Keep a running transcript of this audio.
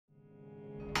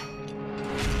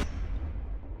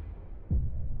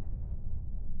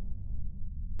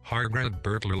Hargrad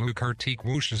Bertlalu Kartik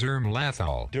Wushazerm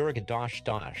Lathal. Durgadash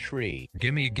da Shri.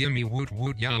 Gimme woot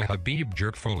woot yal Habib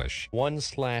jerk foolish.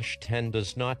 1/10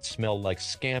 does not smell like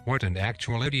scam. What an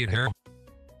actual idiot hair.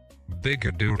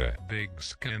 Bigaduda. Big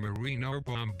Scamarino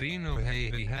Bombino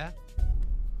hey ha.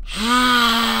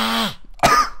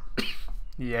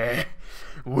 Yeah.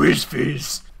 Whiz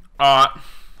fizz. Alright.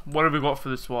 What have we got for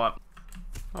this swipe?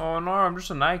 Oh no, I'm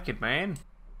just a naked man.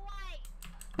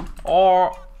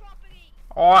 Oh.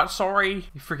 Alright, sorry.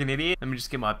 You freaking idiot. Let me just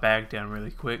get my bag down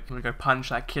really quick. I'm gonna go punch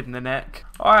that kid in the neck.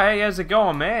 Oh, hey, how's it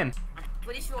going, man?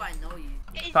 Pretty sure I know you.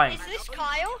 Thanks. Is this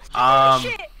Kyle?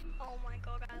 Shit. Oh my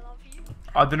god, I love you.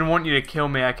 I didn't want you to kill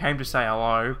me. I came to say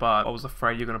hello, but I was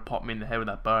afraid you're gonna pop me in the head with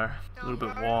that bow. A little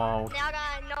bit wild. Now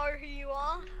that I know who you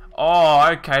are.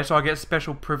 Oh, okay, so I get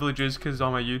special privileges because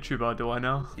I'm a YouTuber, do I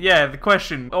now? Yeah, the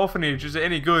question, orphanage, is it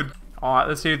any good? Alright,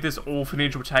 let's see if this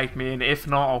orphanage will take me in. If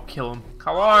not, I'll kill him.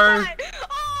 Hello?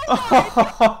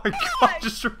 Oh, my god, I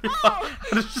just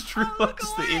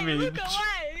realised the image. Look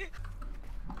away.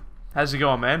 How's it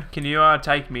going, man? Can you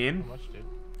take me in?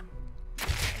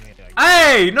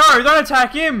 Hey, no, don't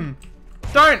attack him.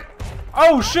 Don't.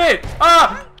 Oh, shit.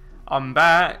 Ah! I'm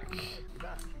back.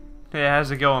 Yeah,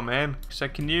 how's it going, man? So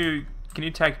can you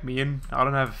take me in? I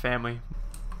don't have a family.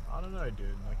 I don't know,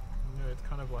 dude. Like, you know, it's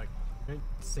kind of like you don't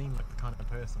seem like the kind of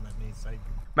person that needs saving.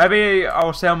 Maybe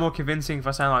I'll sound more convincing if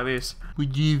I sound like this.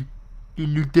 Can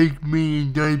you take me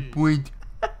in, that point?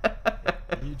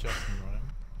 You Justin, right?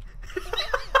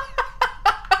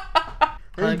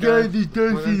 Hey guys, it's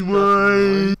Justin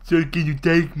White. So can you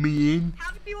take me in?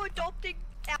 Have you adopted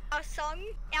our son?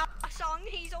 Our son,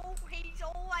 he's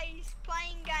always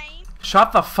playing games.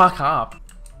 Shut the fuck up,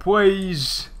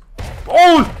 please.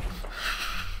 Oh!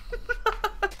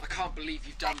 I can't believe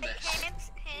you've done this.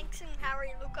 Hanks and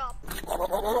Harry, look up.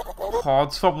 Oh,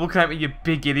 stop looking at me, you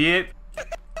big idiot.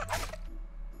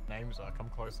 Names are, come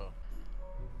closer.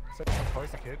 So come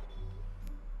closer, kid.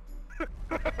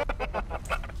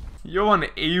 You're an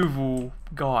evil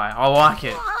guy. I like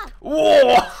it.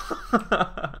 Whoa!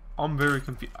 I'm very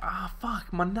confused. Ah,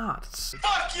 fuck, my nuts.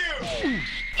 Fuck you!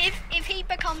 If he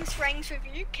becomes friends with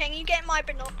you, can you get my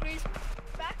binoculars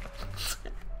back?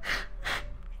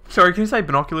 Sorry, can you say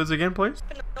binoculars again, please?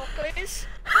 Binoculars?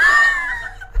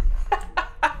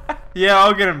 Yeah,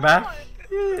 I'll get him back.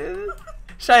 Yeah.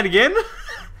 Say it again.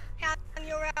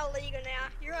 You're our leader now.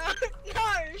 You're our...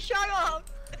 No, shut up.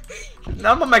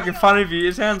 No, I'm not making fun of you.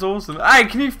 It sounds awesome. Hey,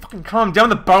 can you fucking calm down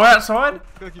the bow outside? I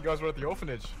feel like you guys were at the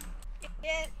orphanage.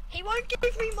 Yeah, he won't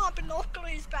give me my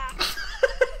binoculars back.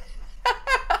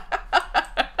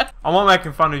 I'm not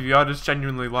making fun of you. I just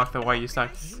genuinely like the way you say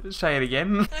it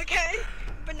again. Okay,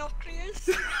 binoculars.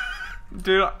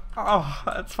 Dude, oh,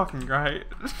 that's fucking great.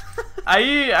 Are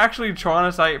you actually trying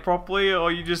to say it properly, or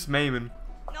are you just memeing?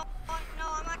 No,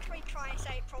 I'm actually trying to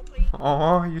say it properly.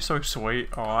 Oh, you're so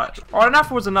sweet. Alright. Alright,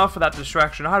 enough was enough for that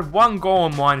distraction. I had one goal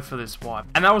in mind for this wipe,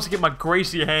 and that was to get my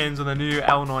greasy hands on the new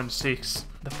L96.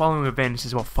 The following events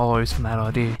is what follows from that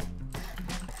idea.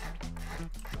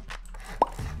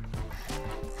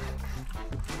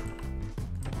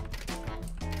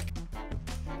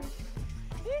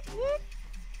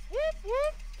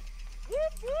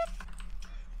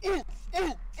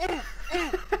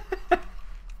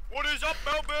 What is up,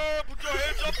 Melbourne? Put your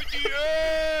hands up in the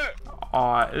air!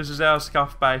 Alright, this is our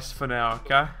scuff base for now,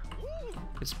 okay?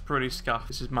 It's pretty scuff.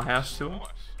 This is my house tour. Nice.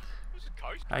 This is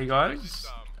coast. Hey guys. This is,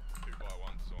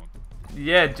 2x1 sign.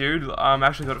 Yeah, dude, I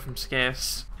actually got it from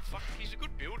Scarce. Fuck, he's a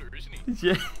good builder, isn't he?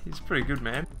 Yeah, he's pretty good,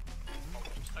 man. I'll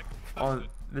just take it. Oh,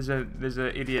 there's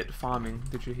a idiot farming.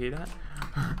 Did you hear that?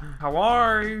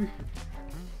 Hello?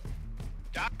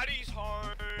 Daddy's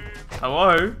home!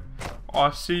 Hello?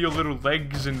 I see your little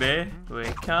legs in there. We're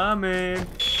coming.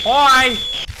 Hi!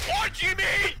 Hi, Jimmy!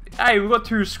 Hey, we got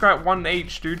 2 scrap, 1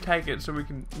 each, dude. Take it so we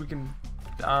can,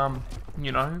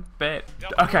 you know, bet.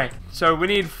 Okay, so we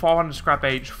need 500 scrap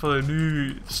each for the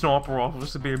new sniper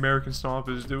rifles to be American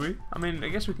snipers, do we? I mean, I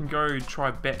guess we can go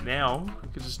try bet now,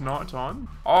 because it's night time.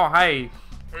 Oh, hey.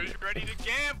 Who's ready to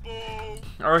gamble?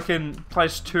 I reckon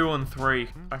place 2 on 3,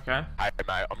 okay? Hey,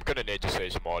 mate, I'm gonna need to see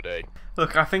some ID.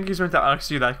 Look, I think he's meant to ask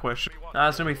you that question. Nah,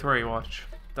 it's gonna be 3, watch.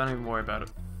 Don't even worry about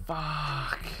it.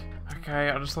 Fuck. Okay,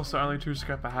 I just lost the only 2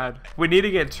 scrap I had. We need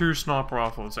to get 2 sniper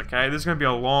rifles, okay? This is gonna be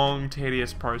a long,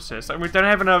 tedious process. Like, we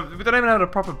don't even have a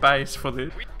proper base for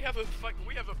this. We have a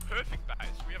perfect base.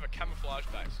 We have a camouflage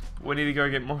base. We need to go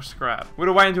get more scrap. We're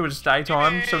gonna wait until it's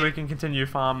daytime so we can continue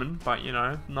farming, but you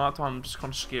know, nighttime is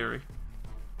kind of scary.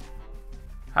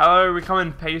 Hello, we come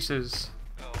in pieces.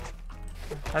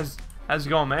 How's it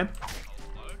going, man?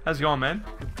 How's it going, man?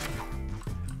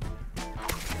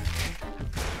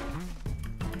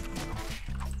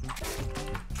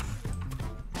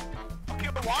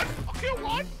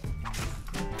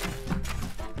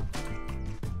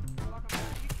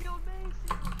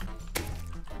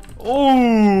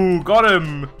 Oh, got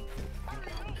him.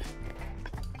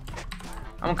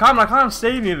 I'm coming, I can't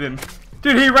see anything.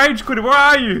 Dude, he rage quitted. Where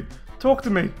are you? Talk to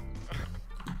me.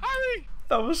 Hurry!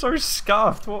 That was so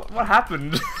scuffed. What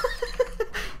happened?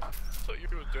 I thought you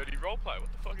were a dirty roleplay.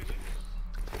 What the fuck is it?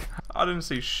 I didn't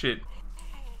see shit. You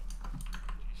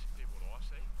see what I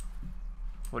see?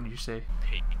 What did you see?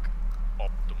 Peak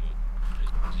optimal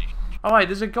position. Oh wait,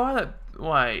 there's a guy that...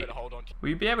 Wait. Better hold on to. Will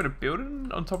you be able to build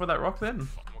it on top of that rock then?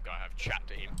 We'll go have a chat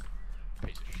to him.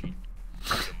 Piece of shit.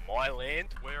 This is my land.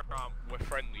 We're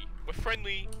friendly. We're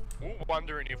friendly. We're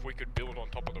wondering if we could build on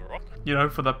top of the rock. You know,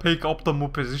 for the peak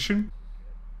optimal position.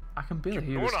 I can barely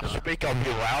hear You this wanna guy. speak up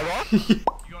real loud, right? You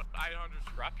got 800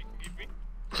 scrap you can give me?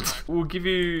 We'll give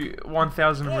you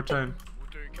 1,000 in return.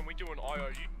 Can we do an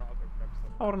IOU?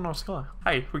 Oh, what a nice guy.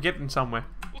 Hey, we're getting somewhere.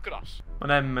 Look at us.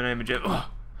 My name is Jeff.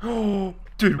 Oh,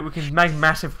 dude, we can make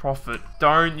massive profit.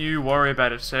 Don't you worry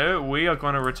about it, sir. We are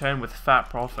going to return with fat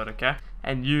profit, okay?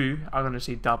 And you are going to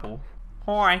see double.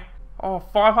 Hi. Oh,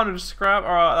 500 scrap.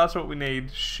 Alright, that's what we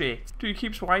need. Shit. Dude, he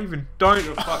keeps waving. Don't.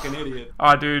 You're a fucking idiot.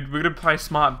 Alright, dude, we're going to play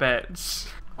smart bets.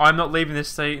 I'm not leaving this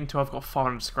seat until I've got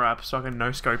 500 scrap, so I can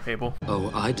no-scope people.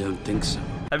 Oh, I don't think so.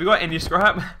 Have you got any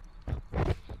scrap?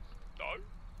 No.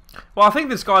 Well, I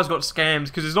think this guy's got scams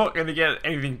because he's not going to get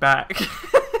anything back.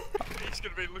 He's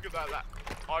gonna be looking at that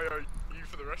IOU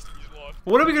for the rest of his life.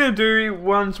 What are we going to do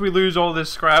once we lose all this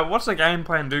scrap? What's the game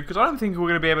plan, dude? Because I don't think we're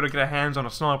going to be able to get our hands on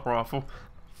a sniper rifle.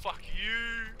 Fuck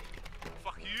you.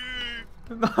 Fuck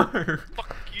you. No.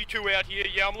 Fuck you two out here.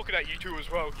 Yeah, I'm looking at you two as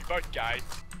well. You both gay.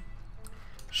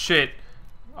 Shit.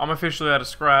 I'm officially out of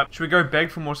scrap. Should we go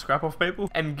beg for more scrap off people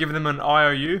and give them an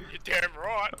IOU? You're damn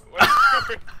right. Let's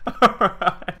go.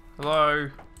 Alright. Hello.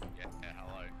 Yeah,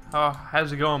 hello. Oh,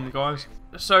 how's it going, guys?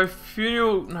 So,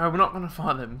 Funeral... No, we're not going to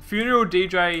fight them. Funeral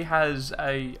DJ has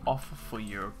a offer for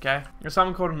you, okay? It's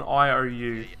something called an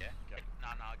IOU. Yeah. No,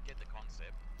 I get the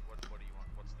concept. What do you want?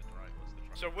 What's the drive?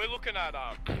 So we're looking at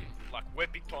like we're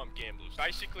big time gamblers.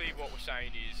 Basically, what we're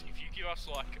saying is, if you give us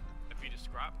like a bit of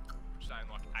scrap, we're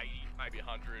saying like 80, maybe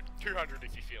 100, 200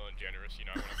 if you're feeling generous. You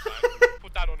know what I'm saying?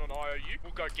 Put that on an IOU.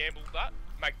 We'll go gamble that,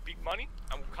 make big money,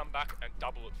 and we'll come back and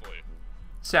double it for you.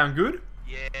 Sound good?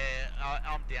 Yeah,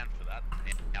 I'm down for that.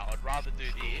 Now, I'd rather do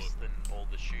this than all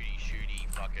the shooty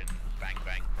fucking bang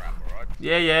crap, alright?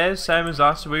 Yeah, same as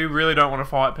us. We really don't want to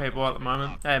fight people at the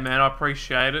moment. Hey, man, I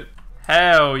appreciate it.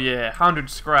 Hell yeah, 100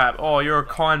 scrap. Oh, you're a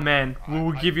kind man. We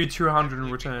will give you 200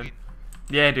 in return.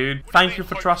 Yeah, dude. Thank you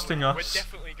for trusting us. We're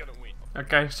definitely gonna win.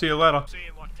 Okay, see you later. See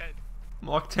you in like 10.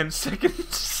 Like 10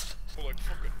 seconds. Or like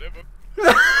fucking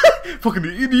never. Fucking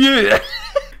idiot.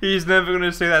 He's never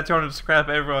gonna see that 200 scrap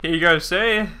ever. Here you go,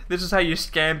 see? This is how you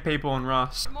scam people on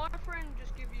Rust. My friend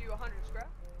just give you 100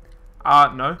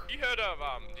 scrap. No. You heard of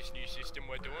this new system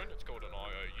we're doing? It's called an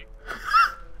IOU.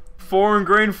 4 in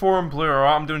green, 4 in blue,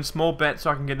 alright? I'm doing small bets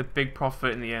so I can get the big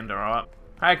profit in the end, alright?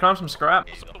 Hey, can I have some scrap?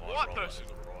 The white person.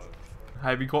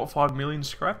 Have you got 5 million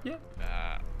scrap yet?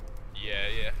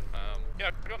 Yeah,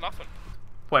 I got nothing.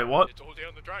 Wait, what? It's all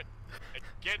down the drain.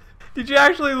 Again, Did you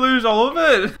actually lose all of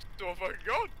it? do I fucking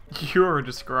gone? You're a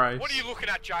disgrace. What are you looking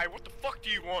at, Jay? What the fuck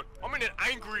do you want? I'm in an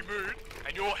angry mood,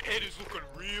 and your head is looking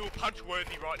real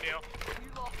punch-worthy right now. You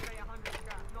lost me 100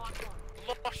 scrap. Nice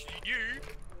one. Lost you?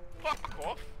 Fuck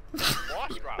off.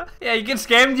 My scrap. Yeah, you get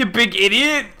scammed, you big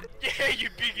idiot. Yeah, you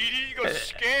big idiot, you got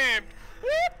scammed.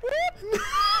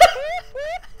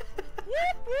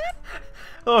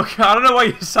 Look, I don't know why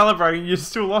you're celebrating. You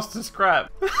still lost the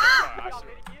scrap.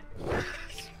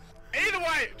 Either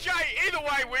way, Jay,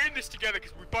 we're in this together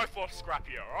because we both lost scrap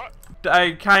here, alright?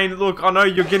 Hey, Kane, look, I know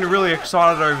you're getting really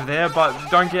excited over there, but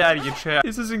don't get out of your chair.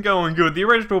 This isn't going good. The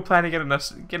original plan of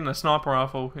getting a sniper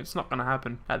rifle, it's not going to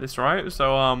happen at this rate,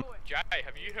 so, Jay,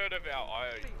 have you heard of our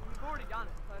IOU? We've already done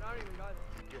it, so don't even go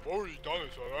there. You've already done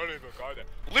it, so I don't even go there.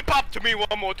 Lip up to me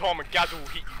one more time and Gaz will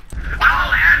hit you.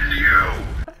 I'll end you!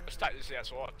 Let's take this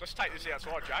outside. Let's take this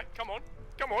outside, Jay. Come on.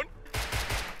 Come on.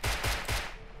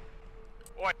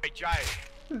 Oi, Jay.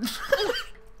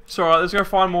 it's alright, let's go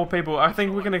find more people. I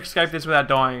think we can escape this without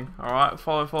dying, alright?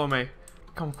 Follow me.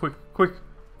 Come, quick.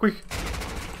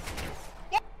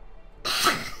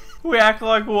 We act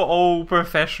like we're all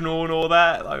professional and all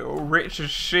that, like we're rich as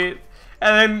shit.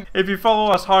 And then, if you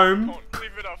follow us home...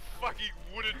 Live in a fucking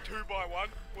wooden 2x1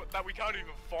 that we can't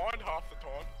even find half the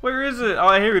time. Where is it?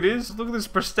 Oh, here it is. Look at this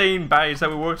pristine base that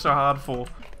we worked so hard for.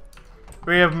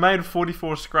 We have made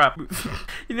 44 scrap.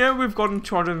 You know, we've gotten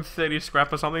 230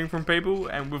 scrap or something from people,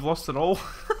 and we've lost it all.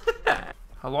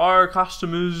 Hello,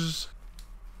 customers.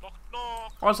 Knock,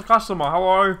 knock. Where's the customer?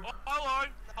 Hello. Oh, hello.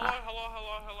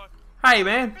 Hello. Hey,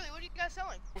 man. Really, what are you guys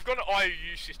selling? We've got an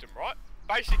IOU system, right?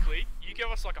 basically, you give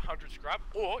us like 100 scrap,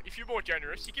 or if you're more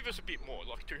generous, you give us a bit more,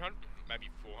 like 200, maybe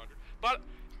 400. But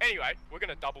anyway, we're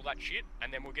gonna double that shit,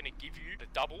 and then we're gonna give you the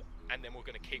double, and then we're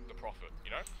gonna keep the profit.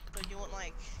 You know? So you want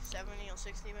like 70 or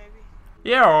 60 maybe?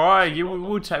 Yeah, alright,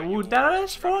 we'll take.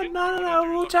 That's fine. No,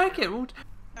 we'll take it. Alright,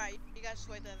 you guys just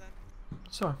wait there then.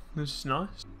 So, this is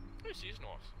nice. This is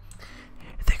nice.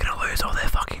 They're gonna lose all their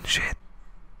fucking shit.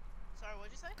 Sorry,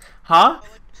 what'd you say? Huh? Oh,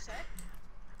 what'd you say?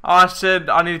 I said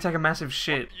I need to take a massive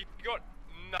shit. You got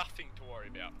nothing to worry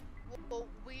about. Well,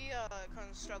 we are kind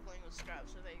of struggling with scrap,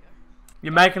 so there you go.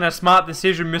 You're making a smart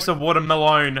decision, Mr.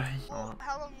 Watermelon. Well,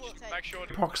 how long will it take? Make sure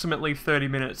to Approximately 30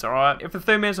 minutes, alright? If the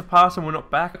 30 minutes have passed and we're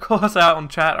not back, call us out on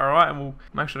chat, alright? And we'll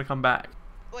make sure to come back.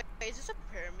 Wait, is this a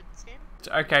pyramid scheme?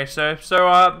 Okay, so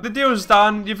the deal's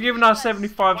done. You've given us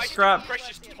 75 waste scrap.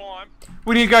 precious time.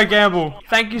 We need to go gamble.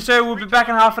 Thank you, sir. We'll be back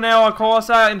in half an hour. Call us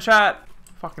out in chat.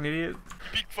 Fucking idiot.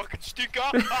 Big fucking stinker.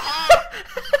 Aha!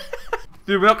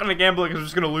 Dude, we're not gonna gamble it because we're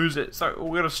just gonna lose it. So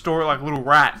we're gonna store it like little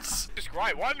rats. It's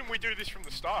great. Why didn't we do this from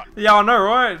the start? Yeah, I know,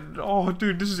 right? Oh,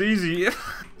 dude, this is easy.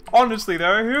 Honestly,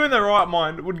 though, who in their right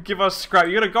mind would give us scrap?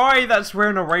 You got a guy that's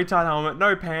wearing a retard helmet,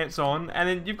 no pants on, and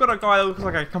then you've got a guy that looks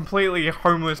like a completely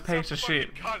homeless piece of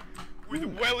shit. Cunt with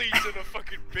wellies and a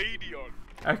fucking beanie on.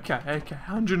 Okay,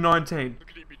 119. Look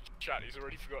at him in chat. He's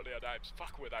already forgotten our names.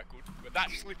 Fuck, we're that good. We're that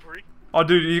slippery. Oh,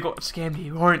 dude, you got scammed.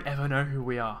 He won't ever know who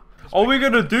we are. All we're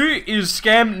gonna do is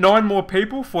scam 9 more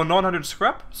people for 900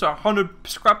 scrap, so 100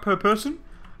 scrap per person,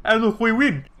 and look, we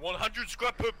win. 100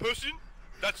 scrap per person?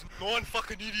 That's 9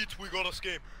 fucking idiots we got to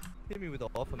scam. Hit me with the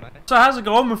offer, mate. So how's it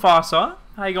going, Mufasa?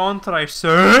 How you going today,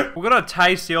 sir? We've got a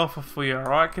tasty offer for you,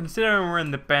 alright? Considering we're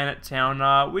in the bandit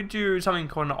town, we do something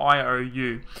called an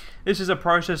IOU. This is a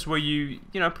process where you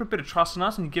put a bit of trust in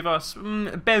us and you give us,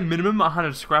 bare minimum,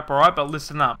 100 scrap, alright? But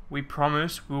listen up. We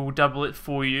promise we will double it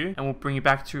for you and we'll bring you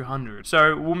back 200.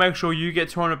 So we'll make sure you get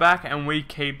 200 back and we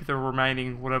keep the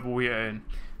remaining whatever we earn.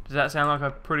 Does that sound like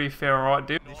a pretty fair alright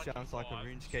deal? This sounds like a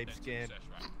RuneScape scam. No.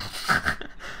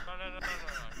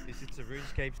 This is a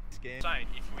RuneScape scam. Saying,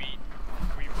 if we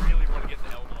really want to get the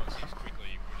L96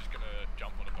 quickly, we're just going to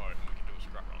jump on a boat and we can do a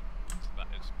scrap run. So that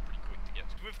is pretty quick to get.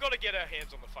 We've got to get our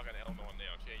hands on the fucking L9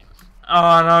 now, Jesus.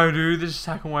 Oh no, dude, this is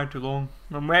taking way too long.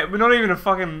 We're not even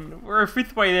we're a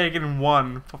fifth way there getting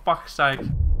 1, for fuck's sake.